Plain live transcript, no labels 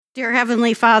Dear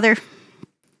Heavenly Father,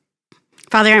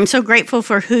 I'm so grateful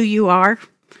for who you are.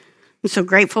 I'm so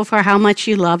grateful for how much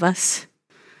you love us.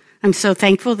 I'm so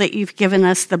thankful that you've given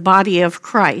us the body of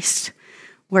Christ,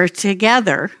 where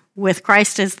together, with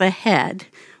Christ as the head,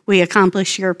 we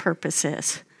accomplish your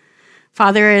purposes.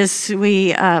 Father, as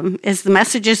the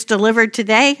message is delivered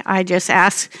today, I just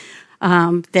ask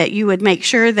that you would make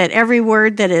sure that every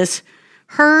word that is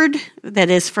heard, that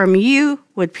is from you,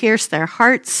 would pierce their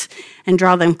hearts and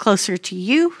draw them closer to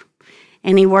you.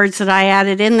 Any words that I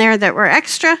added in there that were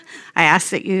extra, I ask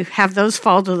that you have those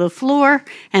fall to the floor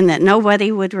and that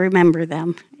nobody would remember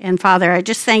them. And Father, I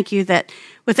just thank you that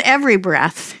with every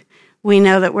breath, we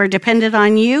know that we're dependent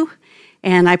on you.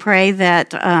 And I pray that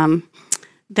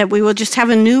that we will just have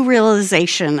a new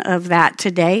realization of that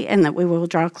today and that we will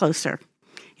draw closer.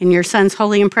 In your Son's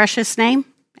holy and precious name,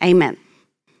 amen.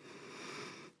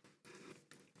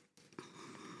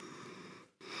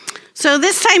 So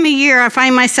this time of year, I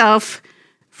find myself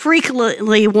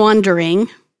frequently wondering,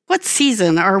 what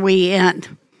season are we in?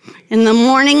 In the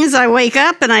mornings, I wake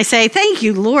up and I say, thank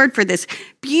you, Lord, for this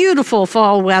beautiful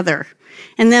fall weather.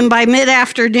 And then by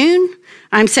mid-afternoon,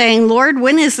 I'm saying, Lord,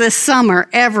 when is this summer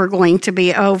ever going to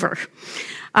be over?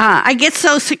 I get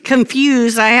so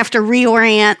confused, I have to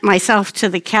reorient myself to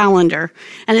the calendar.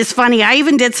 And it's funny, I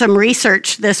even did some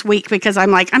research this week because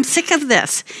I'm like, I'm sick of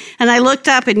this. And I looked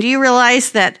up, and do you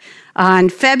realize that on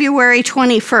February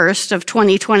 21st of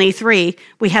 2023,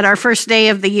 we had our first day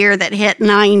of the year that hit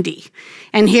 90.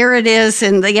 And here it is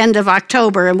in the end of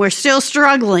October, and we're still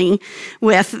struggling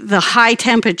with the high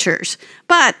temperatures.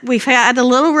 But we've had a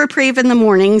little reprieve in the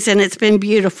mornings, and it's been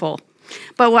beautiful.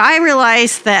 But I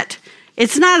realized that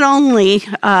it's not only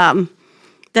that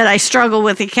I struggle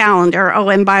with the calendar. Oh,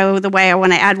 and by the way, I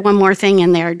want to add one more thing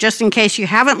in there. Just in case you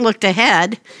haven't looked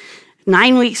ahead,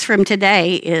 9 weeks from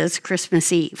today is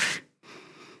Christmas Eve.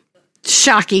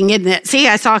 Shocking, isn't it? See,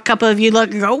 I saw a couple of you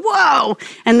look and go, whoa!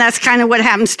 And that's kind of what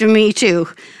happens to me, too.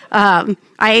 I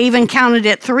even counted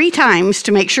it 3 times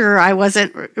to make sure I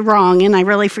wasn't wrong, and I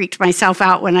really freaked myself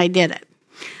out when I did it.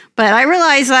 But I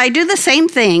realized I do the same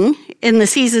thing in the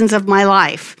seasons of my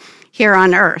life here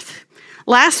on earth.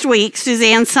 Last week,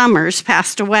 Suzanne Summers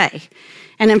passed away.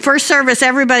 And in first service,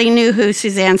 everybody knew who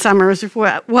Suzanne Summers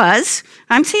was.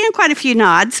 I'm seeing quite a few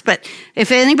nods, but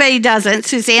if anybody doesn't,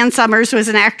 Suzanne Summers was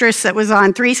an actress that was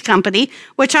on Three's Company,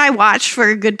 which I watched for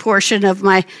a good portion of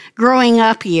my growing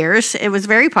up years. It was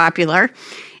very popular,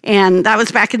 and that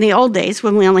was back in the old days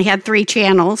when we only had 3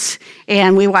 channels,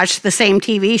 and we watched the same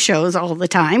TV shows all the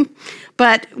time.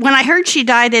 But when I heard she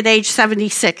died at age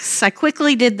 76, I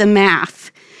quickly did the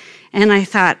math, and I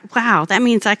thought, wow, that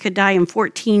means I could die in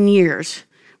 14 years.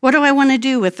 What do I want to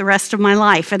do with the rest of my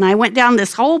life? And I went down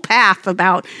this whole path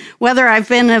about whether I've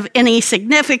been of any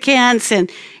significance,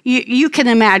 and you can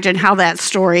imagine how that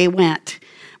story went.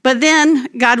 But then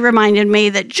God reminded me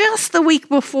that just the week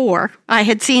before, I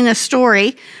had seen a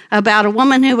story about a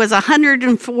woman who was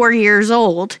 104 years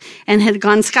old and had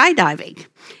gone skydiving.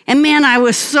 And man, I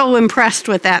was so impressed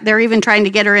with that. They're even trying to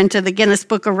get her into the Guinness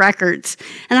Book of Records.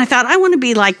 And I thought, I want to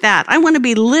be like that. I want to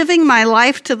be living my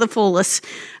life to the fullest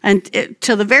and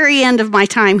to the very end of my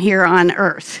time here on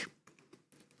earth.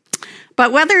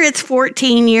 But whether it's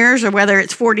 14 years or whether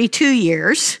it's 42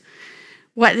 years,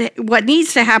 what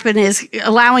needs to happen is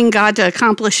allowing God to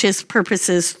accomplish his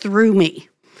purposes through me.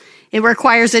 It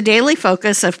requires a daily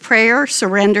focus of prayer,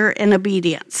 surrender, and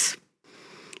obedience.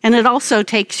 And it also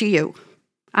takes you.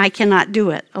 I cannot do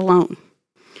it alone.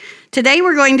 Today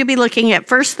we're going to be looking at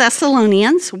 1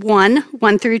 Thessalonians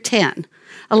 1 through 10,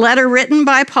 a letter written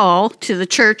by Paul to the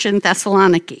church in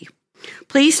Thessaloniki.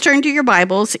 Please turn to your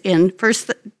Bibles to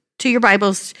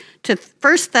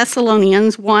 1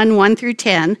 Thessalonians 1 through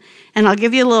 10, and I'll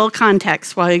give you a little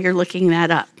context while you're looking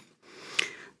that up.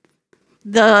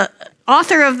 The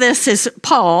author of this is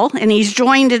Paul, and he's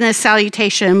joined in his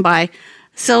salutation by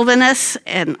Silvanus,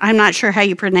 and I'm not sure how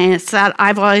you pronounce that.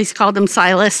 I've always called him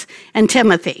Silas, and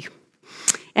Timothy.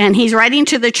 And he's writing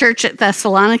to the church at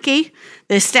Thessaloniki.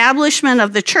 The establishment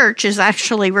of the church is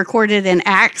actually recorded in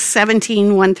Acts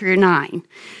 17, 1 through 9.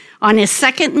 On his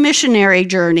second missionary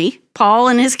journey, Paul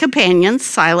and his companions,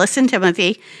 Silas and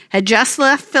Timothy, had just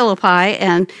left Philippi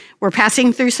and were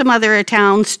passing through some other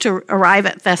towns to arrive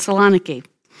at Thessaloniki.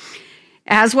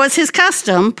 As was his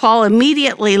custom, Paul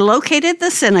immediately located the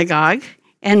synagogue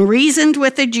and reasoned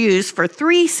with the Jews for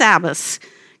 3 Sabbaths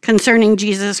concerning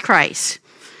Jesus Christ.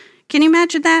 Can you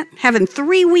imagine that? Having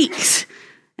 3 weeks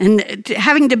and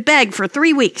having to beg for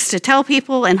 3 weeks to tell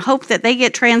people and hope that they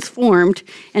get transformed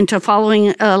into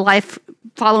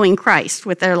following Christ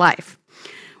with their life.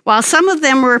 While some of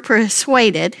them were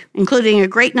persuaded, including a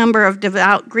great number of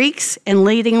devout Greeks and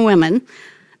leading women,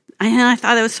 and I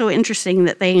thought it was so interesting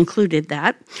that they included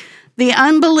that, the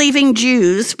unbelieving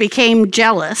Jews became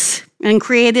jealous and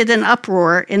created an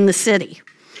uproar in the city.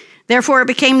 Therefore, it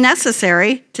became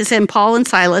necessary to send Paul and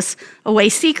Silas away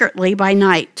secretly by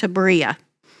night to Berea.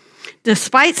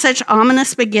 Despite such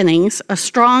ominous beginnings, a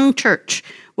strong church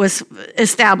was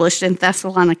established in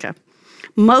Thessalonica,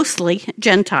 mostly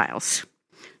Gentiles.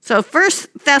 So 1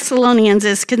 Thessalonians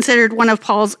is considered one of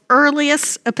Paul's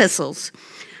earliest epistles,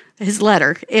 his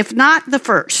letter, if not the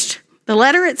first. The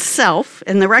letter itself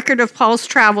and the record of Paul's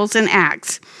travels in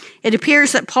Acts, it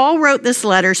appears that Paul wrote this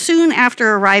letter soon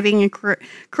after arriving in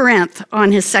Corinth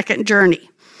on his second journey.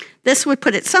 This would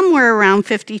put it somewhere around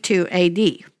 52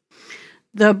 AD.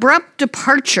 The abrupt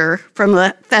departure from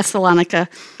Thessalonica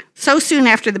so soon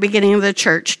after the beginning of the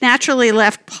church naturally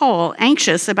left Paul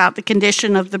anxious about the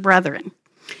condition of the brethren.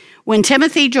 When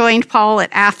Timothy joined Paul at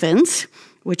Athens,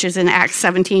 which is in Acts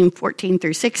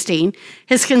 17:14-16,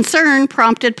 his concern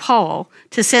prompted Paul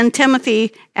to send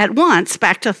Timothy at once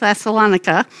back to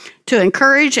Thessalonica to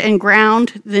encourage and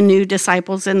ground the new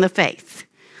disciples in the faith.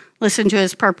 Listen to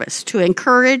his purpose: to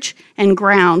encourage and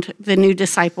ground the new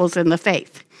disciples in the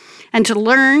faith, and to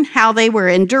learn how they were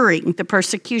enduring the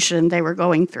persecution they were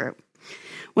going through.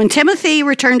 When Timothy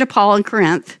returned to Paul in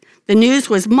Corinth, the news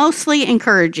was mostly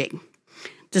encouraging.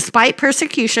 Despite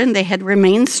persecution, they had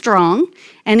remained strong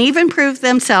and even proved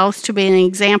themselves to be an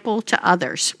example to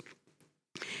others.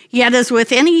 Yet, as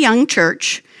with any young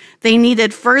church, they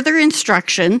needed further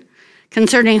instruction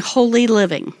concerning holy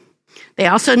living. They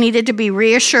also needed to be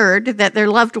reassured that their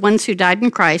loved ones who died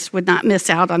in Christ would not miss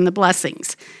out on the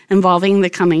blessings involving the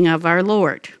coming of our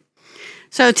Lord.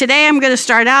 So today I'm going to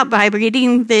start out by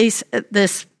reading this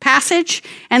passage,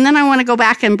 and then I want to go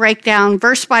back and break down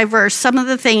verse by verse some of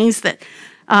the things that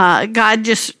God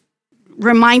just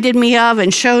reminded me of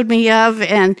and showed me of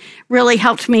and really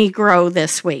helped me grow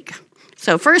this week.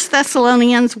 So 1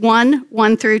 Thessalonians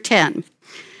 1:1-10.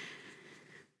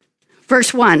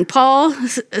 Verse 1, Paul,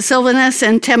 Silvanus,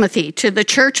 and Timothy, to the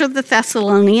church of the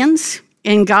Thessalonians,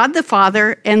 in God the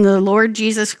Father and the Lord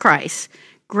Jesus Christ,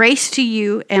 grace to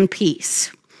you and peace.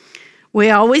 We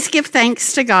always give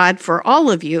thanks to God for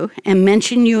all of you and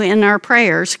mention you in our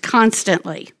prayers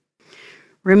constantly,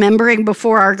 remembering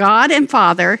before our God and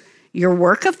Father your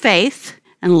work of faith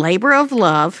and labor of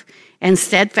love and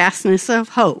steadfastness of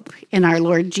hope in our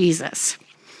Lord Jesus.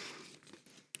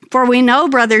 For we know,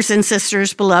 brothers and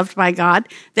sisters beloved by God,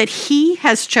 that he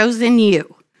has chosen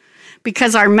you,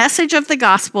 because our message of the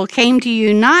gospel came to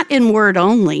you not in word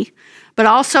only, but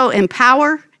also in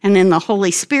power and in the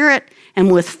Holy Spirit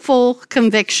and with full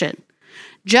conviction,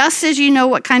 just as you know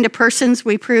what kind of persons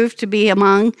we proved to be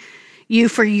among you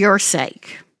for your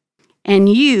sake. And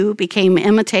you became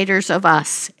imitators of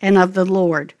us and of the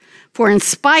Lord. For in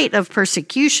spite of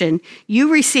persecution,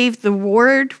 you received the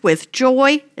word with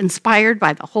joy, inspired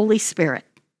by the Holy Spirit,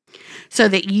 so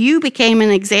that you became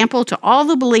an example to all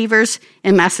the believers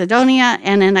in Macedonia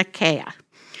and in Achaia.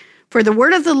 For the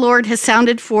word of the Lord has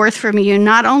sounded forth from you,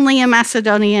 not only in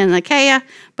Macedonia and Achaia,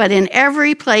 but in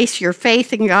every place your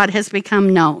faith in God has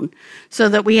become known, so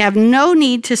that we have no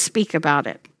need to speak about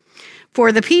it.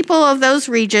 For the people of those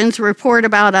regions report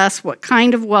about us what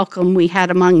kind of welcome we had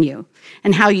among you,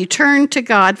 and how you turned to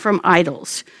God from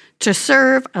idols to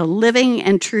serve a living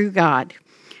and true God.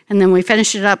 And then we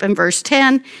finish it up in verse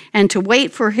 10, and to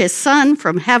wait for his Son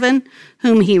from heaven,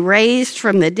 whom he raised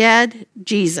from the dead,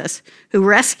 Jesus, who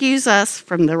rescues us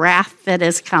from the wrath that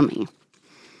is coming.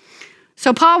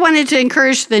 So Paul wanted to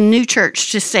encourage the new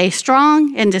church to stay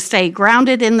strong and to stay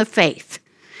grounded in the faith.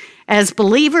 As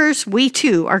believers, we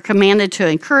too are commanded to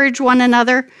encourage one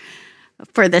another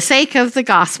for the sake of the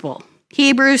gospel.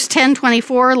 Hebrews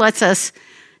 10:24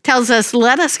 tells us,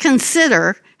 let us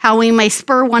consider how we may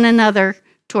spur one another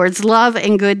towards love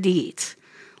and good deeds.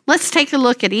 Let's take a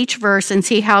look at each verse and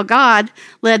see how God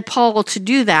led Paul to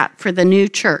do that for the new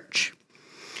church.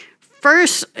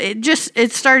 First,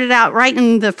 it started out right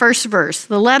in the first verse.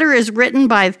 The letter is written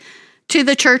to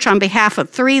the church on behalf of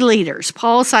three leaders,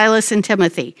 Paul, Silas, and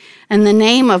Timothy, in the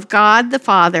name of God the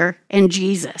Father and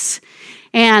Jesus.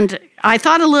 And I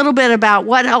thought a little bit about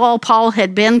what all Paul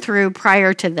had been through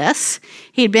prior to this.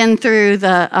 He'd been through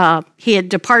he had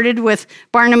departed with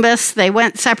Barnabas. They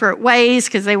went separate ways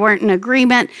because they weren't in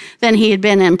agreement. Then he had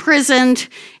been imprisoned,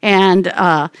 and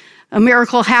a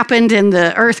miracle happened, and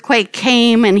the earthquake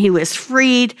came, and he was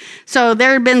freed. So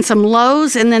there had been some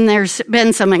lows, and then there's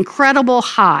been some incredible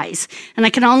highs. And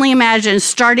I can only imagine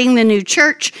starting the new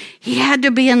church, he had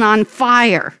to be on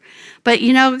fire. But,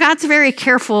 God's very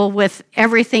careful with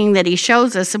everything that he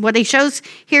shows us. And what he shows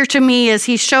here to me is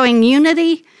he's showing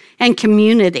unity and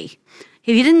community.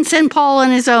 He didn't send Paul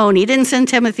on his own. He didn't send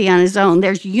Timothy on his own.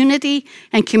 There's unity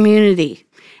and community.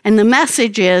 And the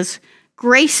message is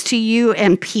grace to you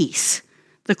and peace,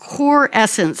 the core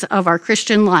essence of our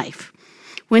Christian life.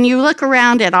 When you look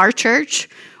around at our church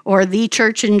or the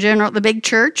church in general, the big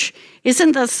church,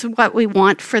 isn't this what we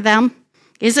want for them?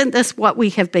 Isn't this what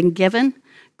we have been given?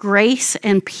 Grace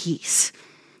and peace,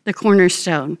 the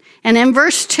cornerstone. And in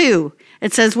verse 2,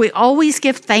 it says, we always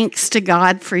give thanks to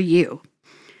God for you.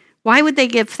 Why would they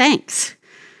give thanks?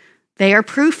 They are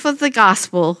proof of the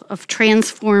gospel of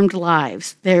transformed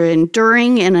lives. They're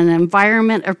enduring in an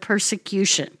environment of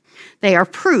persecution. They are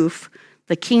proof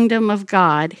the kingdom of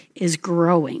God is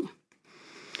growing.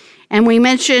 And we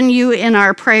mention you in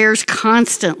our prayers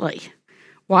constantly.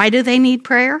 Why do they need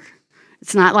prayer?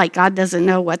 It's not like God doesn't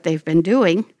know what they've been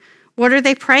doing. What are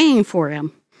they praying for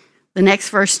him? The next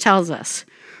verse tells us,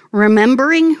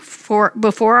 remembering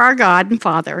before our God and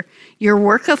Father your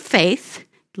work of faith,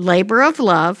 labor of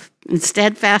love, and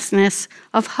steadfastness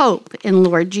of hope in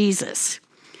Lord Jesus.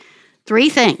 3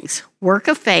 things: work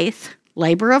of faith,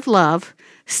 labor of love,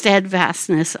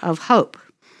 steadfastness of hope.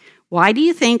 Why do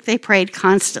you think they prayed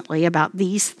constantly about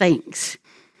these things?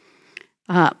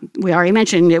 We already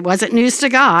mentioned it wasn't news to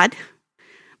God,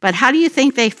 but how do you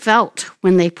think they felt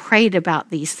when they prayed about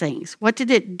these things? What did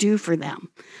it do for them?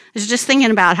 I was just thinking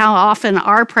about how often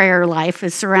our prayer life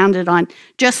is surrounded on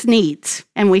just needs,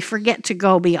 and we forget to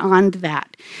go beyond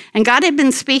that. And God had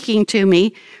been speaking to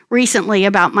me recently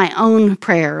about my own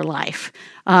prayer life.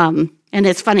 And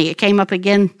it's funny, it came up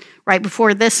again right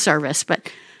before this service,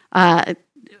 but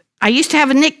I used to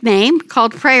have a nickname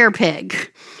called Prayer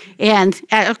Pig. And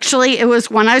actually, it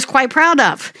was one I was quite proud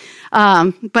of.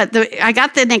 But I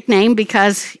got the nickname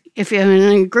because if you're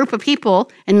in a group of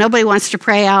people and nobody wants to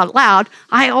pray out loud,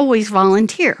 I always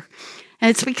volunteer. And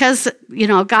it's because,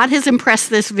 God has impressed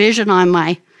this vision on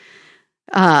my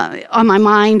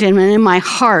mind and in my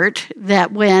heart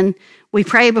that when we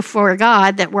pray before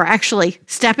God, that we're actually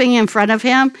stepping in front of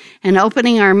him and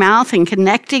opening our mouth and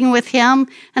connecting with him.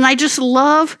 And I just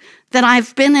love that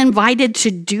I've been invited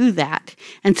to do that.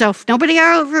 And so if nobody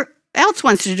else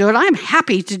wants to do it, I'm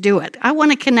happy to do it. I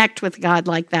want to connect with God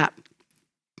like that.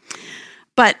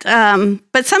 But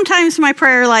sometimes my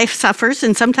prayer life suffers,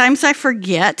 and sometimes I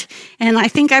forget, and I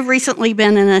think I've recently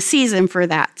been in a season for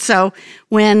that. So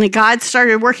when God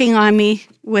started working on me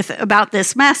about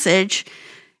this message,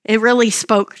 it really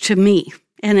spoke to me,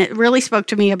 and it really spoke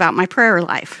to me about my prayer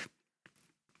life.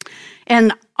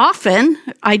 And often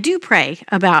I do pray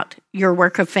about your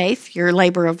work of faith, your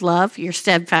labor of love, your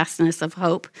steadfastness of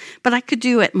hope, but I could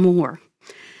do it more.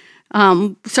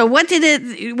 So what do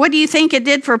you think it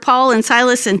did for Paul and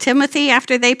Silas and Timothy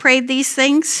after they prayed these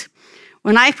things?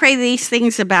 When I pray these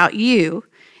things about you,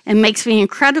 it makes me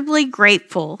incredibly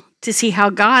grateful to see how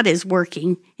God is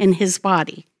working in his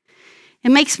body. It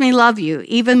makes me love you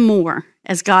even more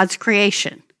as God's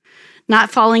creation, not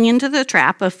falling into the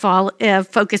trap of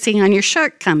focusing on your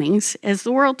shortcomings as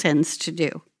the world tends to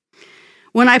do.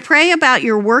 When I pray about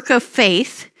your work of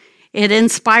faith, it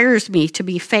inspires me to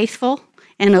be faithful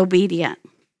and obedient.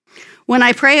 When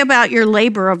I pray about your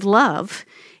labor of love,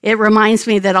 it reminds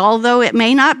me that although it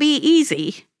may not be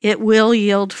easy, it will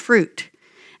yield fruit.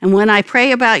 And when I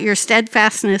pray about your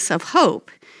steadfastness of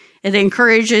hope, it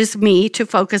encourages me to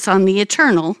focus on the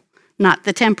eternal, not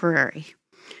the temporary.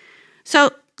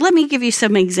 So let me give you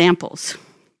some examples.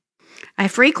 I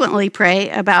frequently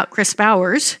pray about Chris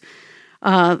Bauer's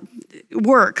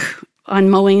work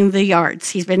on mowing the yards.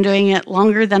 He's been doing it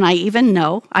longer than I even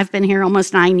know. I've been here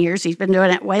almost 9 years. He's been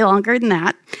doing it way longer than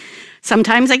that.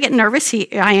 Sometimes I get nervous.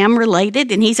 I am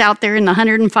related, and he's out there in the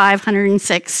 105,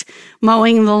 106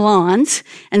 mowing the lawns.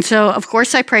 And so, of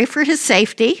course, I pray for his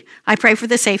safety. I pray for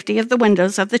the safety of the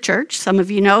windows of the church. Some of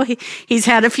you know he's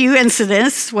had a few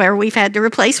incidents where we've had to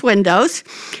replace windows.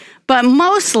 But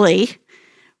mostly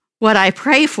what I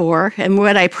pray for and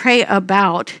what I pray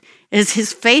about is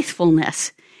his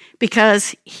faithfulness,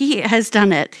 because he has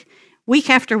done it week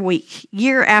after week,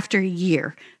 year after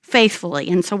year, faithfully.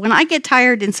 And so when I get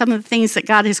tired in some of the things that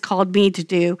God has called me to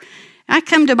do, I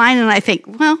come to mind and I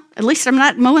think, well, at least I'm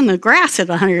not mowing the grass at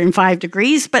 105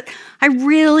 degrees, but I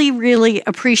really, really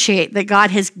appreciate that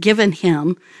God has given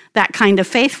him that kind of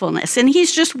faithfulness. And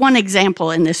he's just one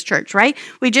example in this church, right?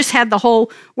 We just had the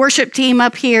whole worship team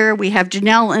up here. We have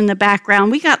Janelle in the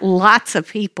background. We got lots of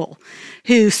people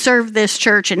who serve this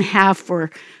church and have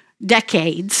for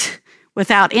decades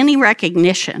without any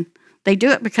recognition. They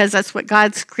do it because that's what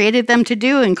God's created them to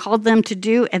do and called them to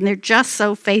do, and they're just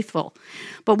so faithful.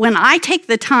 But when I take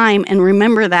the time and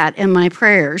remember that in my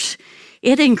prayers,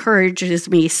 it encourages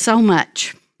me so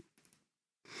much.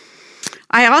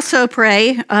 I also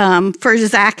pray for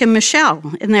Zach and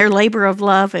Michelle in their labor of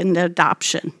love and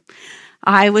adoption.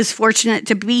 I was fortunate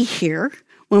to be here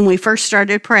when we first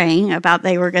started praying about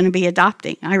they were going to be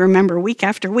adopting. I remember week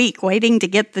after week waiting to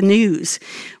get the news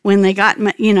when they got,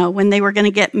 when they were going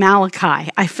to get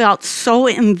Malachi. I felt so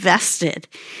invested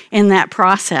in that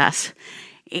process.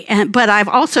 But I've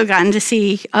also gotten to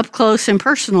see up close and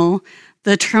personal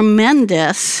the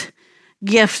tremendous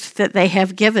gift that they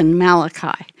have given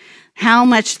Malachi. How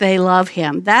much they love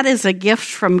him. That is a gift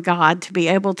from God, to be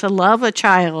able to love a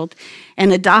child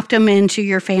and adopt him into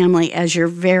your family as your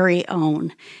very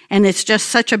own. And it's just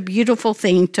such a beautiful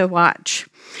thing to watch.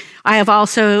 I have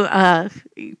also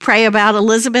pray about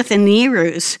Elizabeth and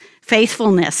Neru's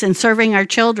faithfulness in serving our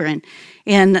children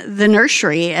in the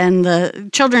nursery and the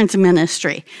children's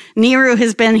ministry. Neru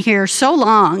has been here so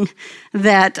long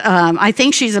that I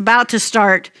think she's about to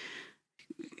start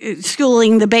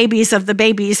schooling the babies of the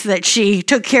babies that she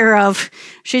took care of.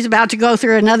 She's about to go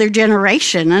through another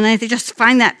generation. And I just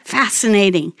find that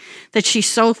fascinating that she's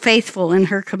so faithful in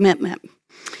her commitment.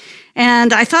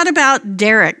 And I thought about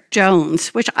Derek Jones,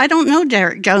 which I don't know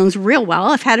Derek Jones real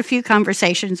well. I've had a few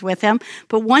conversations with him.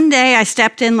 But one day I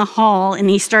stepped in the hall and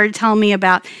he started telling me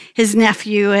about his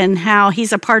nephew and how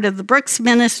he's a part of the Brooks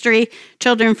Ministry,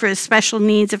 Children for Special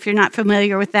Needs, if you're not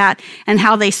familiar with that, and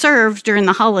how they served during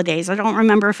the holidays. I don't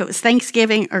remember if it was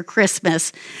Thanksgiving or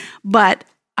Christmas, but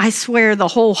I swear the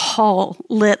whole hall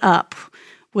lit up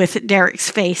with Derek's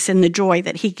face and the joy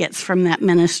that he gets from that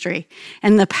ministry.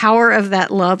 And the power of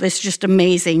that love is just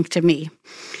amazing to me.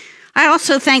 I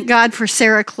also thank God for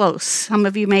Sarah Close. Some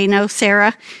of you may know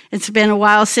Sarah. It's been a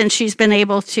while since she's been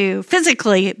able to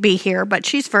physically be here, but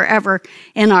she's forever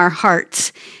in our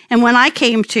hearts. And when I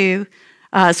came to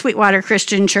Sweetwater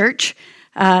Christian Church,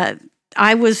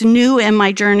 I was new in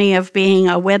my journey of being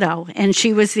a widow, and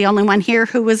she was the only one here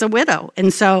who was a widow.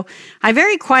 And so I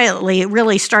very quietly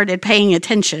really started paying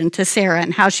attention to Sarah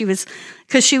and how she was,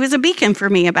 because she was a beacon for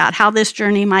me about how this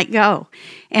journey might go.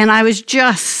 And I was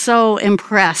just so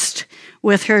impressed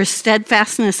with her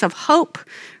steadfastness of hope,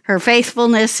 her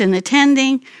faithfulness in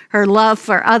attending, her love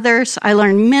for others. I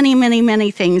learned many, many,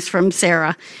 many things from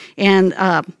Sarah.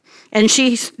 And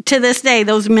she, to this day,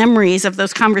 those memories of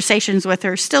those conversations with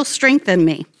her still strengthen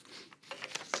me.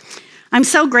 I'm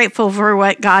so grateful for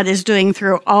what God is doing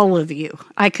through all of you.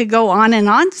 I could go on and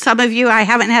on. Some of you I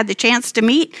haven't had the chance to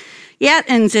meet yet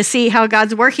and to see how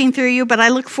God's working through you, but I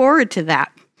look forward to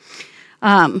that.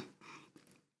 I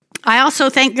also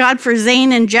thank God for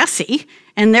Zane and Jesse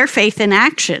and their faith in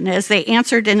action as they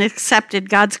answered and accepted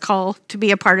God's call to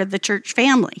be a part of the church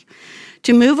family,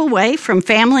 to move away from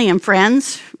family and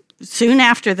friends soon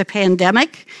after the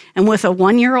pandemic, and with a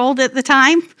 1-year-old at the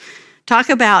time. Talk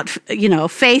about,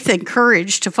 faith and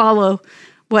courage to follow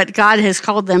what God has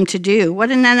called them to do.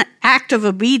 What an act of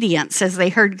obedience as they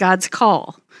heard God's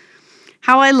call.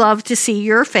 How I love to see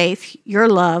your faith, your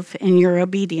love, and your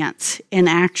obedience in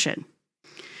action.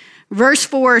 Verse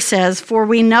 4 says, "For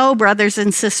we know, brothers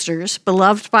and sisters,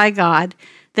 beloved by God,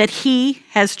 that he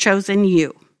has chosen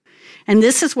you." And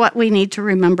this is what we need to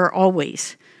remember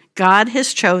always. God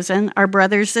has chosen our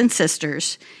brothers and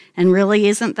sisters, and really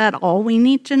isn't that all we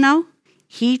need to know?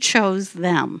 He chose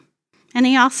them, and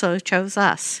he also chose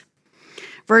us.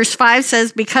 Verse 5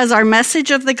 says, "Because our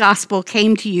message of the gospel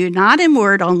came to you not in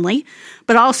word only,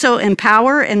 but also in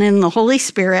power and in the Holy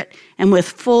Spirit and with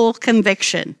full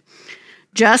conviction,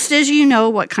 just as you know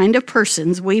what kind of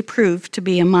persons we prove to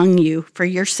be among you for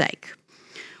your sake."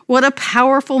 What a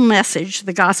powerful message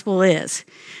the gospel is.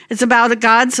 It's about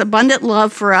God's abundant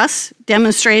love for us,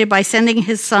 demonstrated by sending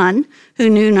his son, who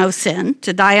knew no sin,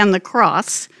 to die on the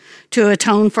cross to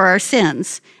atone for our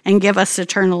sins and give us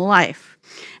eternal life.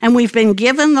 And we've been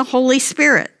given the Holy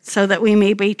Spirit so that we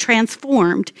may be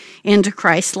transformed into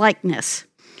Christ's likeness.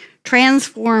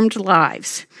 Transformed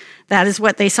lives. That is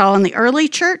what they saw in the early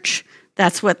church.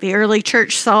 That's what the early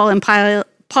church saw in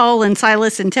Paul and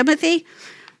Silas and Timothy.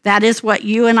 That is what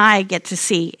you and I get to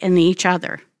see in each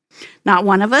other. Not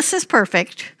one of us is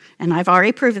perfect, and I've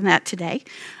already proven that today,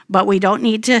 but we don't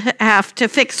need to have to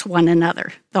fix one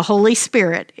another. The Holy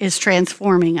Spirit is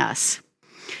transforming us.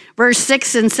 Verse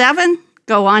 6 and 7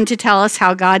 go on to tell us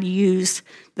how God used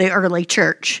the early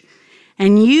church.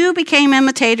 "And you became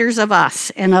imitators of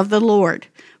us and of the Lord,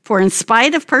 for in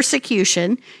spite of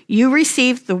persecution, you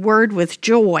received the word with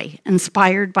joy,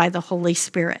 inspired by the Holy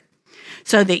Spirit.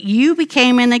 so that you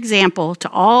became an example to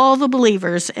all the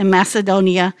believers in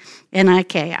Macedonia and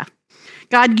Achaia.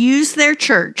 God used their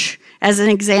church as an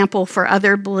example for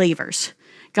other believers.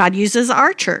 God uses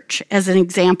our church as an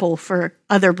example for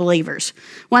other believers.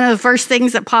 One of the first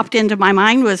things that popped into my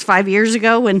mind was 5 years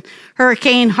ago when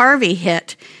Hurricane Harvey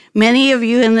hit. Many of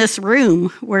you in this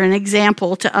room were an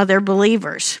example to other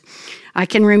believers. I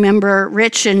can remember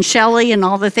Rich and Shelley and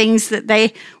all the things that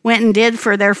they went and did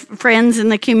for their friends in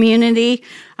the community.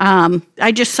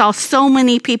 I just saw so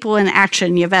many people in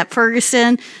action. Yvette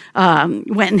Ferguson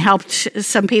went and helped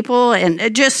some people, and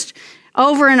it just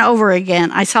over and over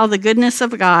again, I saw the goodness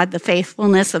of God, the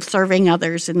faithfulness of serving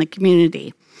others in the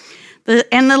community.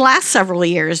 In the last several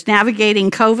years, navigating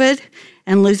COVID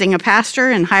and losing a pastor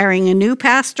and hiring a new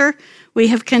pastor, we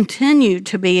have continued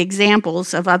to be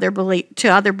examples of to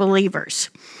other believers.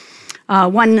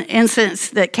 One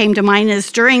instance that came to mind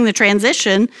is during the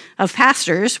transition of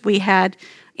pastors, we had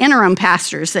interim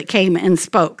pastors that came and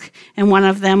spoke. And one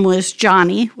of them was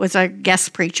Johnny, was a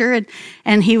guest preacher,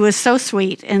 and he was so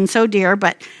sweet and so dear,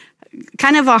 but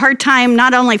kind of a hard time,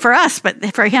 not only for us,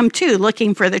 but for him too,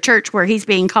 looking for the church where he's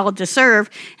being called to serve.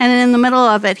 And in the middle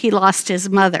of it, he lost his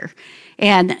mother.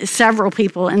 And several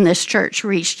people in this church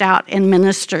reached out and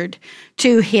ministered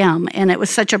to him. And it was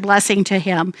such a blessing to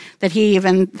him that he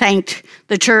even thanked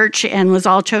the church and was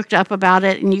all choked up about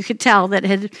it. And you could tell that it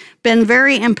had been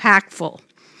very impactful.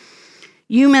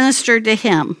 You ministered to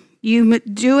him. You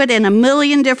do it in a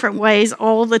million different ways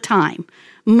all the time.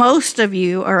 Most of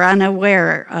you are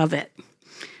unaware of it.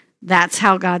 That's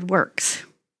how God works.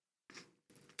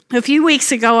 A few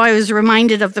weeks ago, I was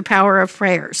reminded of the power of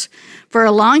prayers. For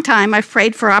a long time, I've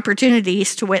prayed for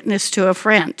opportunities to witness to a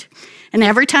friend. And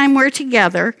every time we're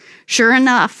together, sure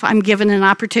enough, I'm given an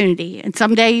opportunity. And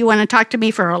someday you want to talk to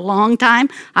me for a long time,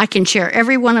 I can share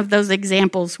every one of those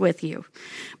examples with you.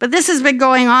 But this has been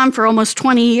going on for almost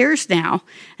 20 years now.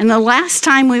 And the last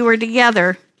time we were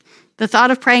together, the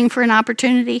thought of praying for an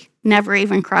opportunity never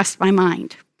even crossed my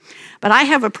mind. But I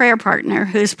have a prayer partner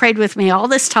who's prayed with me all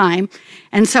this time.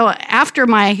 And so after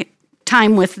my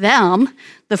time with them,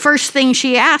 the first thing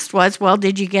she asked was, well,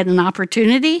 did you get an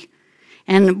opportunity?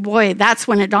 And boy, that's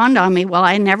when it dawned on me, well,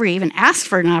 I never even asked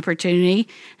for an opportunity.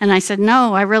 And I said,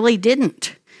 no, I really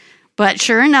didn't. But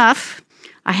sure enough,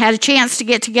 I had a chance to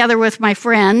get together with my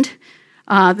friend,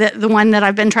 the one that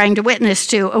I've been trying to witness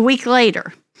to, a week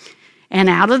later. And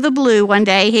out of the blue, one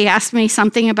day, he asked me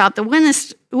something about the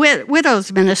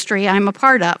widows ministry I'm a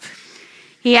part of.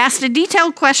 He asked a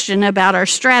detailed question about our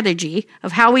strategy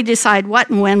of how we decide what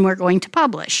and when we're going to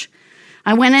publish.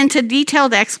 I went into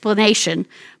detailed explanation,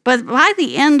 but by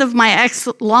the end of my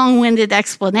long-winded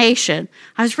explanation,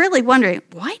 I was really wondering,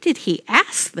 why did he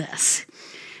ask this?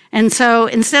 And so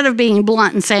instead of being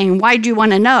blunt and saying, why do you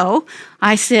want to know?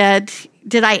 I said,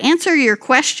 did I answer your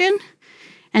question?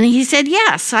 And he said,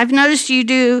 yes, I've noticed you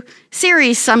do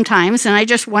series sometimes, and I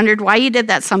just wondered why you did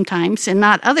that sometimes and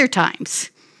not other times.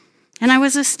 And I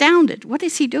was astounded. What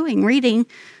is he doing? Reading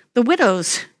the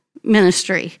widows'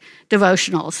 ministry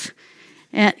devotionals,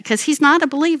 because he's not a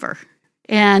believer.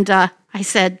 And I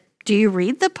said, do you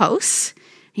read the posts?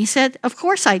 He said, of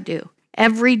course I do,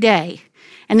 every day.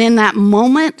 And in that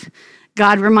moment,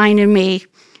 God reminded me,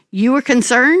 you were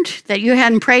concerned that you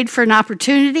hadn't prayed for an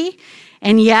opportunity,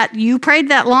 and yet you prayed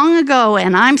that long ago,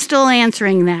 and I'm still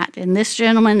answering that. And this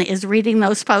gentleman is reading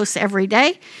those posts every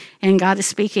day, and God is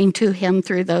speaking to him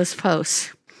through those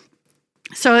posts.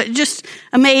 So it just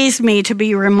amazed me to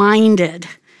be reminded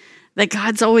that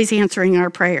God's always answering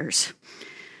our prayers.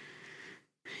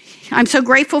 I'm so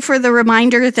grateful for the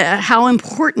reminder that how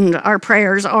important our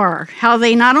prayers are, how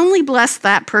they not only bless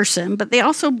that person, but they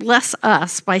also bless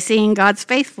us by seeing God's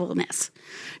faithfulness.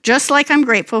 Just like I'm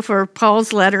grateful for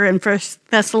Paul's letter in 1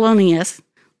 Thessalonians,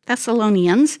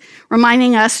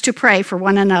 reminding us to pray for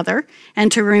one another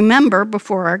and to remember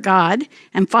before our God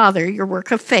and Father your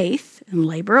work of faith and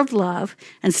labor of love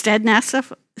and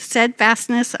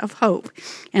steadfastness of hope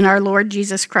in our Lord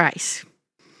Jesus Christ.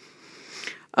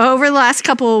 Over the last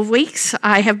couple of weeks,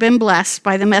 I have been blessed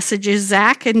by the messages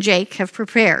Zach and Jake have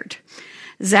prepared.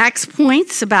 Zach's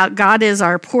points about God is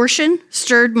our portion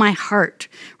stirred my heart,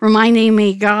 reminding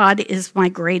me God is my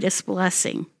greatest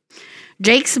blessing.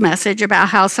 Jake's message about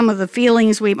how some of the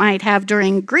feelings we might have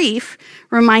during grief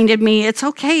reminded me it's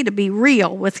okay to be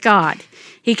real with God.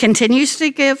 He continues to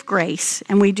give grace,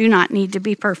 and we do not need to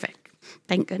be perfect.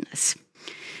 Thank goodness.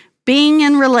 Being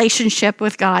in relationship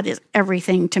with God is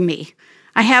everything to me.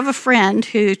 I have a friend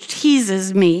who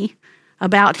teases me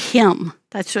about him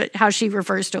That's how she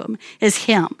refers to him, is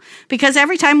him. Because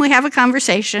every time we have a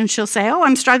conversation, she'll say, oh,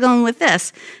 I'm struggling with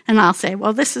this. And I'll say,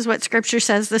 well, this is what Scripture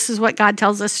says. This is what God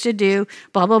tells us to do,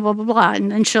 blah, blah, blah, blah, blah.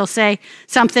 And then she'll say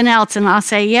something else. And I'll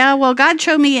say, yeah, well, God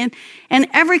showed me. And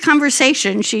every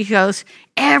conversation, she goes,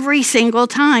 every single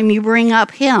time you bring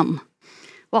up him.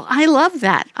 Well, I love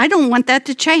that. I don't want that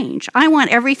to change. I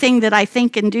want everything that I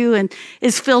think and do and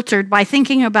is filtered by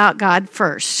thinking about God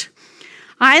first.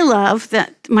 I love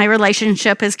that my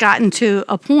relationship has gotten to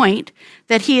a point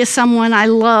that he is someone I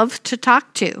love to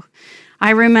talk to. I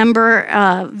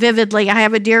remember vividly, I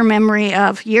have a dear memory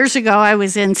of years ago, I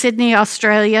was in Sydney,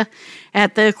 Australia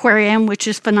at the aquarium, which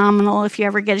is phenomenal if you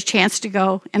ever get a chance to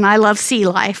go, and I love sea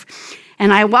life.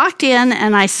 And I walked in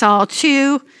and I saw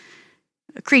two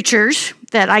creatures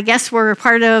that I guess were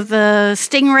part of the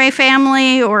stingray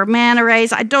family or manta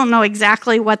rays. I don't know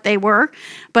exactly what they were,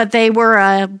 but they were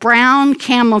a brown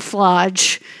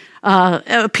camouflage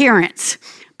appearance.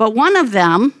 But one of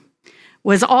them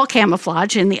was all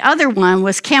camouflage, and the other one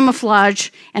was camouflage,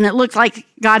 and it looked like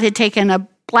God had taken a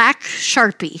black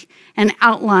Sharpie and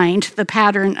outlined the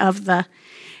pattern of the...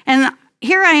 And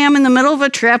here I am in the middle of a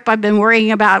trip. I've been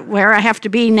worrying about where I have to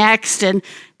be next and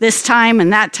this time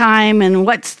and that time and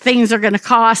what things are going to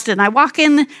cost. And I walk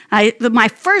in, my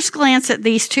first glance at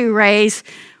these two rays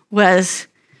was,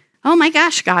 oh my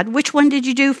gosh, God, which one did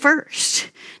you do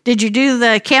first? Did you do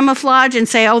the camouflage and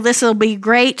say, oh, this will be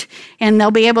great and they'll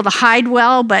be able to hide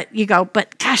well, but you go,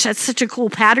 but gosh, that's such a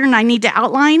cool pattern, I need to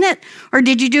outline it? Or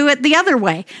did you do it the other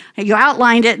way? You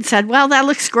outlined it and said, well, that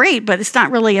looks great, but it's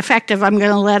not really effective. I'm going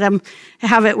to let them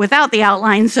have it without the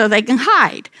outline so they can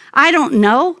hide. I don't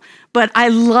know, but I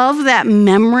love that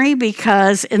memory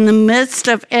because in the midst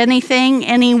of anything,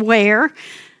 anywhere,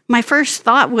 my first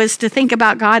thought was to think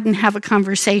about God and have a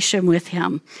conversation with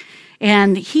him.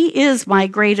 And he is my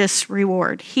greatest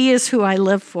reward. He is who I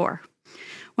live for.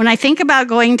 When I think about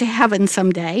going to heaven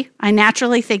someday, I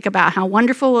naturally think about how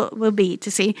wonderful it will be to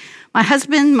see my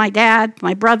husband, my dad,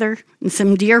 my brother, and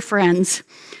some dear friends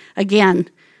again.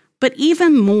 But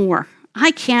even more,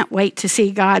 I can't wait to see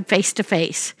God face to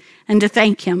face and to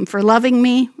thank him for loving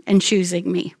me and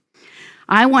choosing me.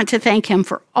 I want to thank him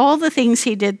for all the things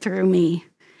he did through me,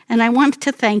 and I want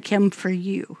to thank him for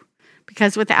you.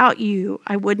 Because without you,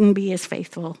 I wouldn't be as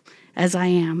faithful as I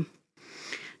am.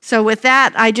 So with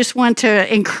that, I just want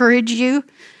to encourage you.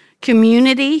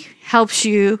 Community helps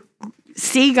you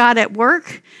see God at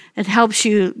work. It helps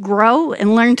you grow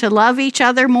and learn to love each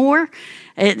other more.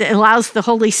 It allows the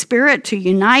Holy Spirit to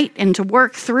unite and to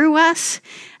work through us.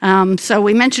 So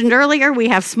we mentioned earlier, we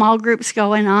have small groups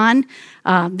going on.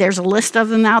 There's a list of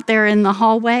them out there in the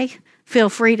hallway. Feel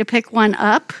free to pick one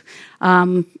up.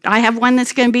 I have one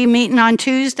that's going to be meeting on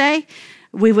Tuesday.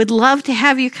 We would love to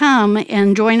have you come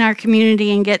and join our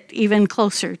community and get even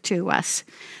closer to us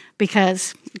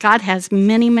because God has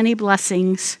many, many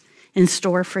blessings in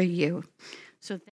store for you. So